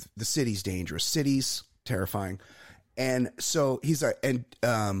the city's dangerous, city's terrifying, and so he's like, and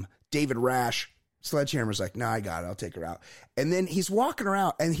David Rash, Sledgehammer's like, "Nah, I got it. I'll take her out." And then he's walking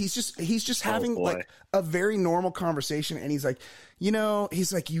around and he's just having like a very normal conversation. And he's like,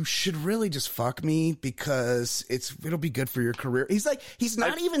 he's like, you should really just fuck me because it'll be good for your career. He's like, he's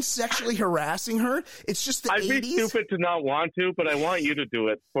not even sexually harassing her. It's just the 80s. I'd be stupid to not want to, but I want you to do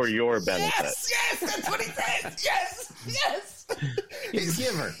it for your benefit. Yes, that's what he says. Yes. He's a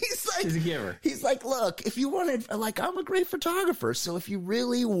giver. He's a giver. He's like, look, if you wanted, like, I'm a great photographer, so if you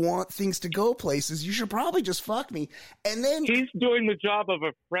really want things to go places, you should probably just fuck me. And then he's doing the job of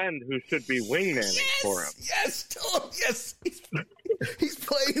a friend who should be wingmanning for him. Yes. He's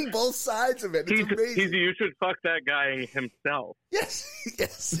playing both sides of it. It's amazing. You should fuck that guy himself. Yes.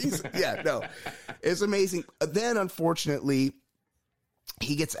 It's amazing. Then, unfortunately,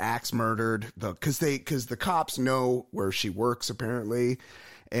 he gets axe murdered because the cops know where she works apparently,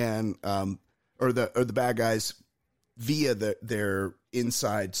 and or the bad guys via their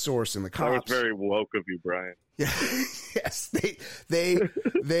inside source in the cops. That was very woke of you, Brian. Yeah, yes, they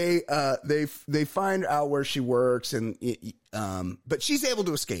find out where she works, and but she's able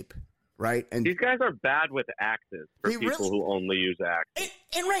to escape. Right, and these guys are bad with axes for people who only use axes.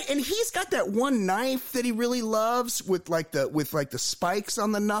 And he's got that one knife that he really loves with the spikes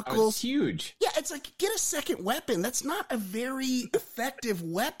on the knuckles. Oh, it's huge. Yeah, it's like, get a second weapon. That's not a very effective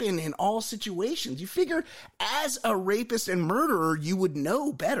weapon in all situations. You figure, as a rapist and murderer, you would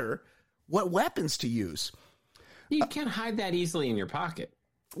know better what weapons to use. You can't hide that easily in your pocket.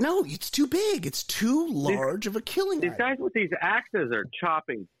 No, it's too big. It's too large of a killing. These guys with these axes are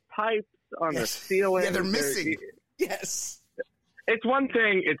chopping pipes on the ceiling. Yeah, they're missing. Yes. It's one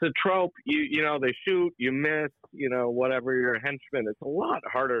thing. It's a trope. You know, they shoot, you miss, whatever, you're a henchman. It's a lot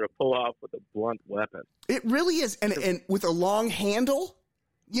harder to pull off with a blunt weapon. It really is. And with a long handle,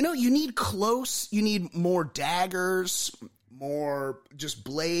 you need you need more daggers, more just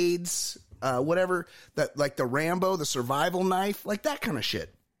blades, whatever, that, like the Rambo, the survival knife, like that kind of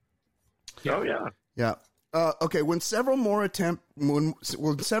shit. Oh, yeah. Yeah. Okay, when several more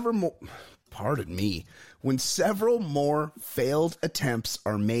failed attempts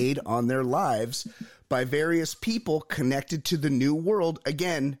are made on their lives by various people connected to the New World,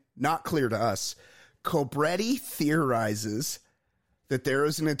 again, not clear to us, Cobretti theorizes that there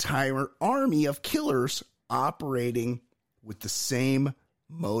is an entire army of killers operating with the same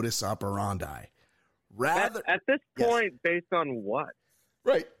modus operandi. At this point, based on what?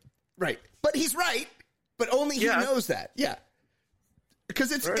 Right. But he's right. But only he knows that. Yeah.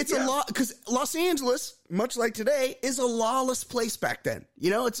 Because it's a law. Because Los Angeles, much like today, is a lawless place back then.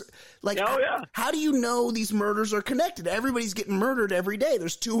 It's like, how do you know these murders are connected? Everybody's getting murdered every day.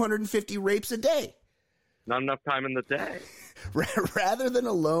 There's 250 rapes a day. Not enough time in the day. Rather than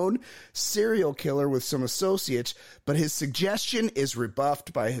a lone serial killer with some associates, but his suggestion is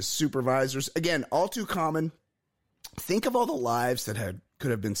rebuffed by his supervisors. Again, all too common. Think of all the lives that could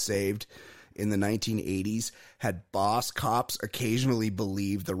have been saved in the 1980s had boss cops occasionally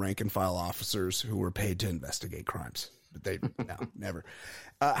believed the rank and file officers who were paid to investigate crimes. But never.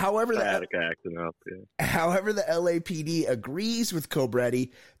 However, the LAPD agrees with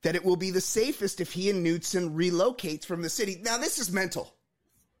Cobretti that it will be the safest if he and Knudsen relocates from the city. Now, this is mental.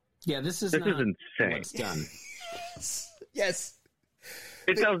 Yeah, this is insane. What's done. Yes.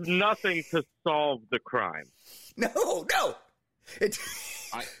 It does nothing to solve the crime. No.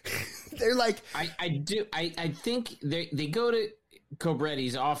 They're like, I think they go to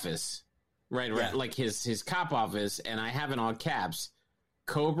Cobretti's office, right? Like his cop office, and I have it on caps.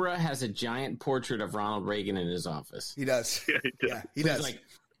 Cobra has a giant portrait of Ronald Reagan in his office. He does. Yeah, he does. He's like,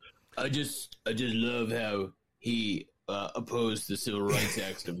 I just love how he opposed the Civil Rights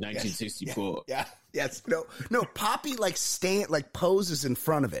Act of 1964. Yeah. Yes. No. Poppy poses in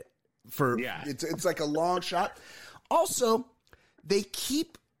front of it it's like a long shot. Also, they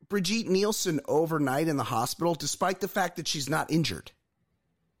keep Brigitte Nielsen overnight in the hospital, despite the fact that she's not injured.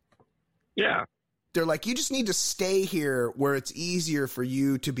 Yeah. They're like, you just need to stay here where it's easier for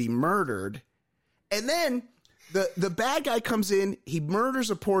you to be murdered. And then the bad guy comes in, he murders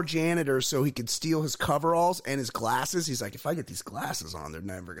a poor janitor so he could steal his coveralls and his glasses. He's like, if I get these glasses on, they're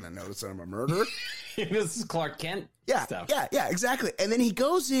never going to notice that I'm a murderer. This is Clark Kent stuff. Yeah, exactly. And then he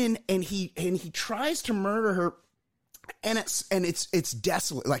goes in and he tries to murder her. And it's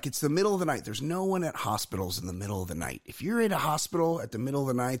desolate. Like, it's the middle of the night. There's no one at hospitals in the middle of the night. If you're at a hospital at the middle of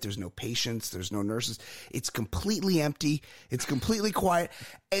the night, there's no patients, there's no nurses. It's completely empty. It's completely quiet.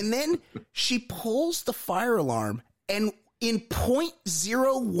 And then she pulls the fire alarm, and in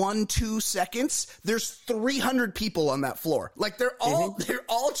 0.012 seconds, there's 300 people on that floor. Like they're all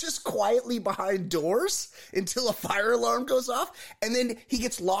just quietly behind doors until a fire alarm goes off, and then he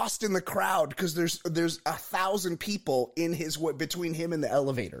gets lost in the crowd because there's 1,000 people in between him and the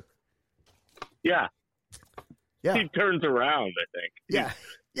elevator. Yeah. Yeah. He turns around, I think. Yeah.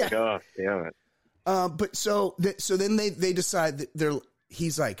 Yeah. Like, oh, damn it. But so then they decide that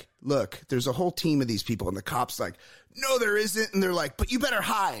he's like, look, there's a whole team of these people, and the cop's like, no, there isn't. And they're like, but you better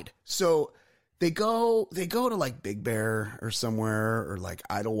hide. So they go to like Big Bear or somewhere, or like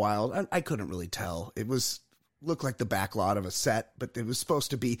Idlewild. I couldn't really tell. It looked like the back lot of a set, but it was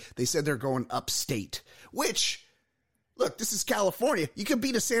supposed to be, they said they're going upstate, which, look, this is California. You could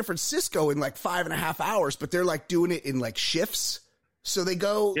be to San Francisco in like 5.5 hours, but they're like doing it in like shifts. So they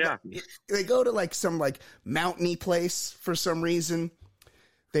go to like some like mountainy place for some reason.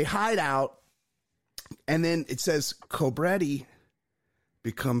 They hide out, and then it says Cobretti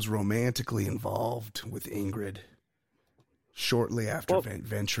becomes romantically involved with Ingrid shortly after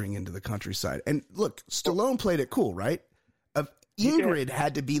venturing into the countryside. And look, Stallone played it cool, right? Ingrid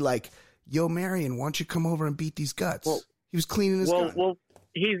had to be like, yo, Marion, why don't you come over and beat these guts? Well, he was cleaning his gun. Well,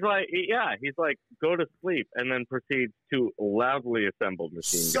 he's like, go to sleep, and then proceeds to loudly assemble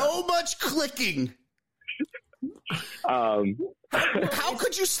machine guns. So much clicking. How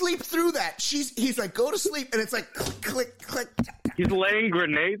could you sleep through that? He's like, go to sleep, and it's like click, click, click. He's laying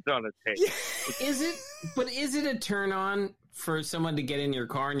grenades on his tape. Is it a turn on for someone to get in your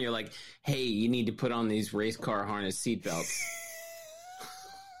car and you're like, hey, you need to put on these race car harness seatbelts?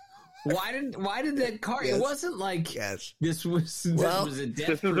 Why did that car? Yes. It wasn't like this was a death.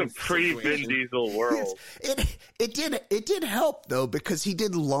 This is a pre-Vin Diesel world. It did help though, because he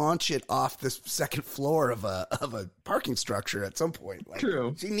did launch it off the second floor of a parking structure at some point. Like,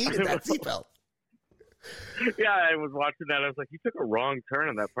 true. She needed that seatbelt. Yeah, I was watching that. I was like, he took a wrong turn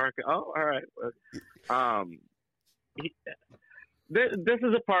in that park. Oh, all right. This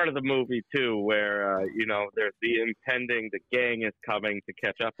is a part of the movie too, where there's the gang is coming to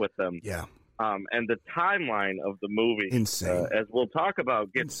catch up with them. Yeah. And the timeline of the movie, insane, as we'll talk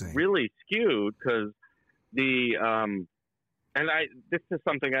about, gets really skewed because this is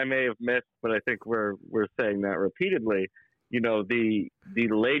something I may have missed, but I think we're saying that repeatedly. The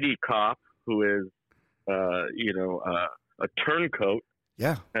lady cop who is a turncoat.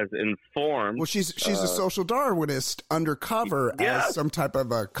 Yeah, has informed. Well, she's a social Darwinist undercover as some type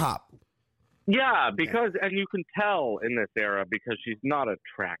of a cop. Yeah, because and you can tell in this era because she's not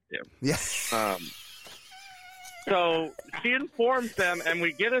attractive. Yeah. So she informs them, and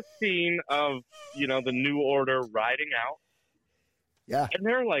we get a scene of the New Order riding out. Yeah, and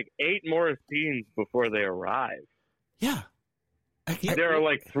there are like 8 more scenes before they arrive. Yeah, there are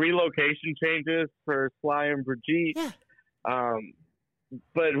like 3 location changes for Sly and Brigitte. Yeah.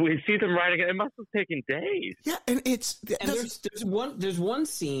 But we see them riding it. It must have taken days. Yeah, and there's one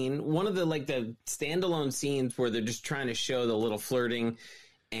scene, one of the like the standalone scenes where they're just trying to show the little flirting,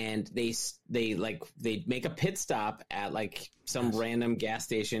 and they make a pit stop at like some random gas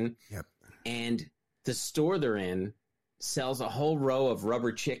station. Yep. And the store they're in sells a whole row of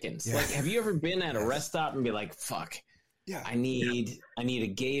rubber chickens. Yeah. Like, have you ever been at a rest stop and be like, "Fuck"? Yeah, I need a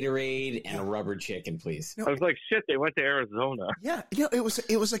Gatorade and a rubber chicken, please. I was like, shit, they went to Arizona. Yeah, it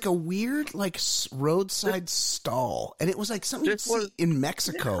was like a weird like roadside stall, and it was like something you'd see in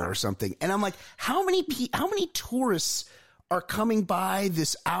Mexico or something. And I'm like, how many tourists are coming by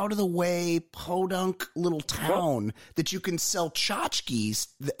this out of the way podunk little town that you can sell tchotchkes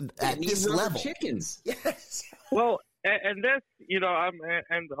at this level? Chickens. Yes. Well, and this, and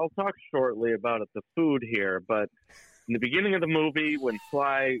I'll talk shortly about the food here, but. In the beginning of the movie, when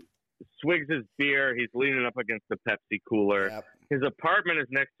Sly swigs his beer, he's leaning up against the Pepsi cooler. Yep. His apartment is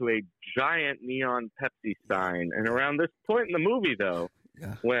next to a giant neon Pepsi sign. And around this point in the movie, though,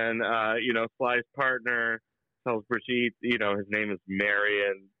 when, Sly's partner tells Brigitte, his name is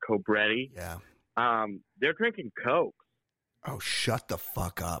Marion Cobretti. Yeah. They're drinking Coke. Oh, shut the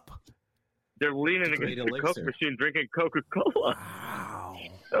fuck up. They're leaning against the Coke machine drinking Coca-Cola. Wow.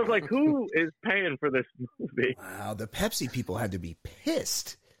 I was like, who is paying for this movie? Wow, the Pepsi people had to be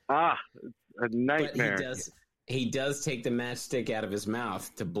pissed. It's a nightmare. But he does take the matchstick out of his mouth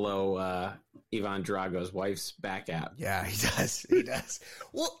to blow Ivan Drago's wife's back out. Yeah, he does. He does.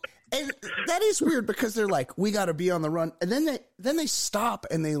 Well, and that is weird because they're like, we got to be on the run. And then they stop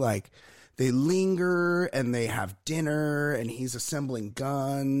and they linger and they have dinner and he's assembling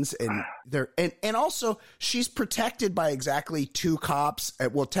guns and and also she's protected by exactly 2 cops.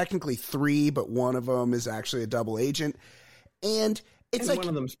 Well, technically 3, but one of them is actually a double agent. And it's and like one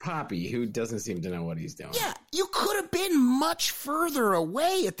of them's Poppy, who doesn't seem to know what he's doing. Yeah, you could have been much further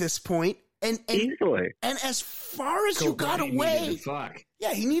away at this point, and easily. And as far as you got away,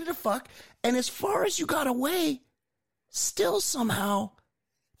 yeah, he needed to fuck. And as far as you got away, still somehow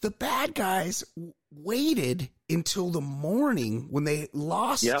the bad guys waited until the morning when they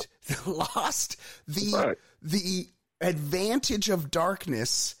lost the advantage of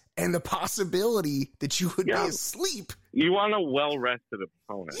darkness and the possibility that you would be asleep. You want a well-rested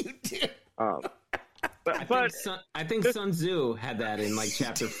opponent. You do. I think Sun Tzu had that in like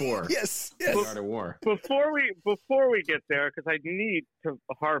chapter 4. Yes. Art of War. Before we get there, because I need to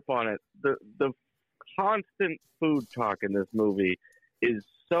harp on it, the constant food talk in this movie is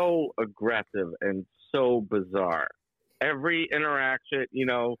so aggressive and so bizarre. Every interaction,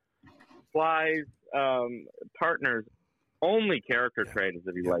 Fly's partner's only character trait is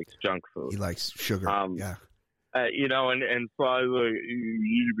that he likes junk food. He likes sugar. And Fly's like, you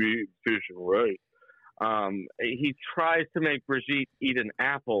need to be eating fish and rice. He tries to make Brigitte eat an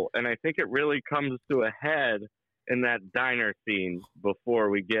apple, and I think it really comes to a head in that diner scene before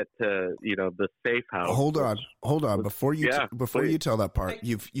we get to the safe house. Hold on. Before you tell that part,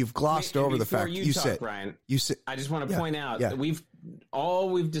 you've glossed over the fact you said, Brian. You said. I just want to point out that we've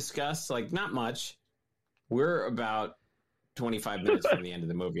discussed, like, not much. We're about 25 minutes from the end of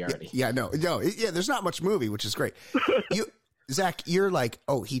the movie already. There's not much movie, which is great. Zach, you're like,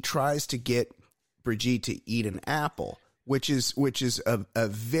 he tries to get Brigitte to eat an apple, which is a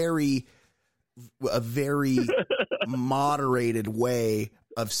very moderated way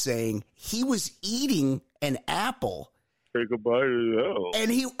of saying he was eating an apple. Take a bite of the apple.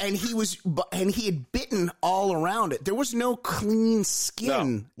 And he had bitten all around it. There was no clean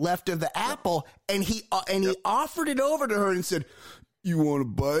skin left of the apple, and he offered it over to her and said, "You want a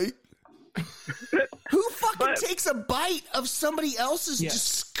bite?" Who fucking takes a bite of somebody else's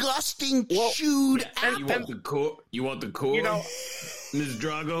disgusting chewed apple? You want the core, Ms.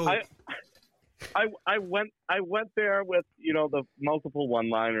 Drago? I went there with the multiple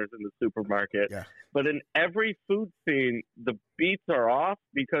one-liners in the supermarket, but in every food scene the beats are off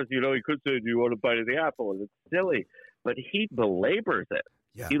because he could say, "Do you want a bite of the apple?" and it's silly, but he belabors it.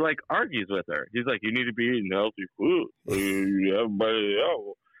 Yeah. He argues with her. He's like, "You need to be eating healthy food. You have a bite of the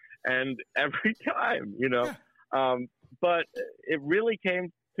apple," and every time, but it really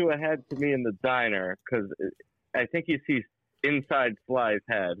came to a head to me in the diner because I think he sees inside Sly's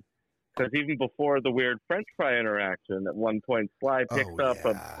head. Because even before the weird French fry interaction, at one point Sly picks up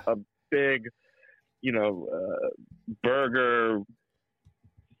a big, burger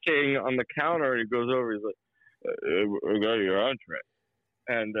king on the counter. He goes over. He's like, "I got your entree,"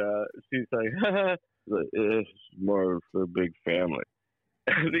 and she's like, "It's more for a big family."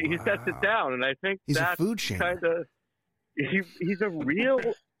 And he sets it down, and I think he's that's a food shamer. Kind of. He's a real.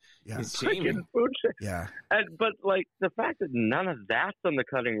 He's shaming. Yeah. But the fact that none of that's on the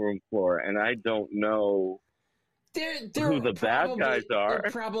cutting room floor, and I don't know who the bad guys are.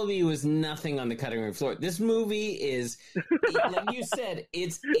 There probably was nothing on the cutting room floor. This movie is, like you said,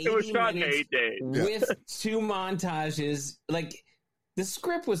 it's 80 it was shot in 8 days with 2 montages. Like, the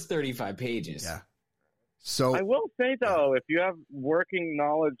script was 35 pages. Yeah. So I will say though, if you have working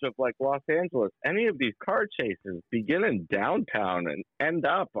knowledge of Los Angeles, any of these car chases begin in downtown and end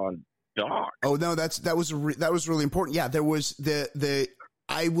up on dock. Oh no, that was really important. Yeah, there was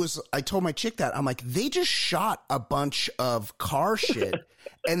I told my chick that I'm like, they just shot a bunch of car shit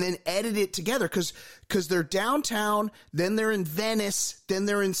and then edited it together because they're downtown, then they're in Venice, then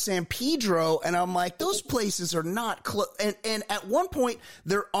they're in San Pedro, and I'm like, those places are not close. And at one point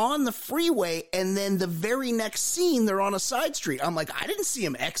they're on the freeway, and then the very next scene they're on a side street. I'm like, I didn't see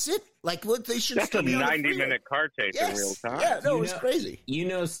him exit. Like, what they should. That's a 90-minute car chase in real time. Yeah, no, it was crazy.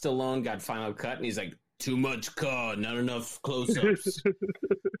 Stallone got Final Cut, and he's like, too much car, not enough close-ups.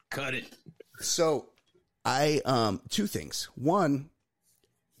 Cut it. So, I 2 things. One,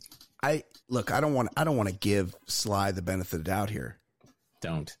 I don't want to give Sly the benefit of the doubt here.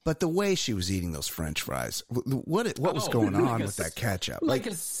 Don't. But the way she was eating those French fries, what was going on with that ketchup? Like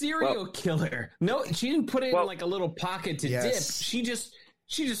a serial killer. No, she didn't put it in a little pocket to dip.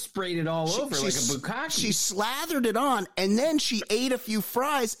 She just sprayed it all over like a bukkake. She slathered it on, and then she ate a few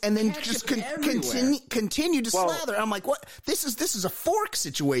fries, and then just continued to slather. I'm like, what? This is a fork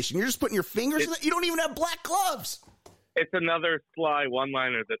situation. You're just putting your fingers in it. You don't even have black gloves. It's another Sly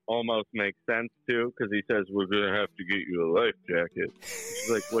one-liner that almost makes sense, too, because he says, "We're going to have to get you a life jacket." She's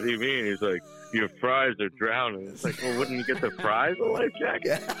like, "What do you mean?" He's like, "Your fries are drowning." It's like, well, wouldn't you get the fries a life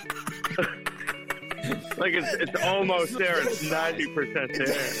jacket? Like, it's almost there. It's 90%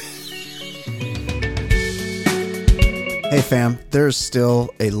 there. Hey fam, there's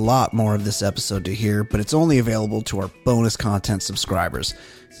still a lot more of this episode to hear, but it's only available to our bonus content subscribers.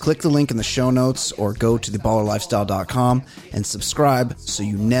 Click the link in the show notes or go to theballerlifestyle.com and subscribe so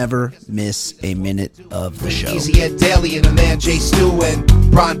you never miss a minute of the show. Easy and Daily and the man Jay Stu and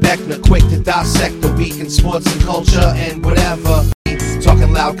Brian Beckner, quick to dissect the week in sports and culture and whatever.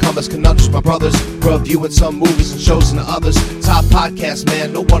 Talking loud, comers, conundrums, my brothers. Reviewing some movies and shows and the others. Top podcast,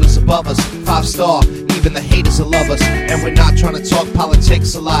 man, no one is above us. 5-star, even the haters will love us. And we're not trying to talk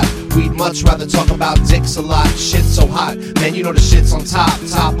politics a lot. We'd much rather talk about dicks a lot. Shit's so hot, man, you know the shit's on top.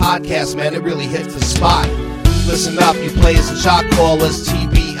 Top podcast, man, it really hits the spot. Listen up, you players and shot callers.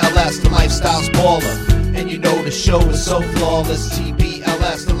 TBLS, the lifestyle's baller. And you know the show is so flawless.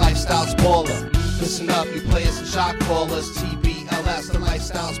 TBLS, the lifestyle's baller. Listen up, you players and shot callers. TBLS, the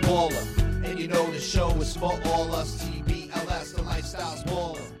lifestyle's baller. And you know the show is for all us. TBLS, the lifestyle's baller.